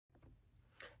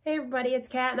Hey everybody, it's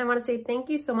Kat, and I want to say thank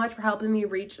you so much for helping me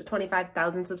reach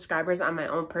 25,000 subscribers on my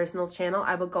own personal channel.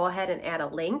 I will go ahead and add a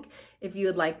link if you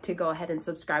would like to go ahead and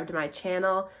subscribe to my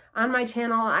channel. On my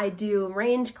channel, I do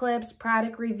range clips,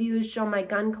 product reviews, show my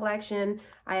gun collection.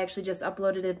 I actually just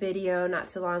uploaded a video not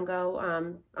too long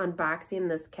ago unboxing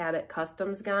this Cabot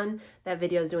Customs gun. That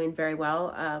video is doing very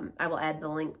well. I will add the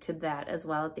link to that as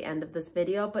well at the end of this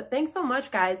video. But thanks so much,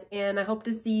 guys, and I hope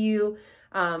to see you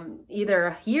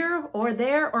either here or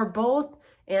there or both,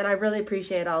 and I really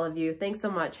appreciate all of you. Thanks so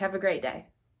much. Have a great day.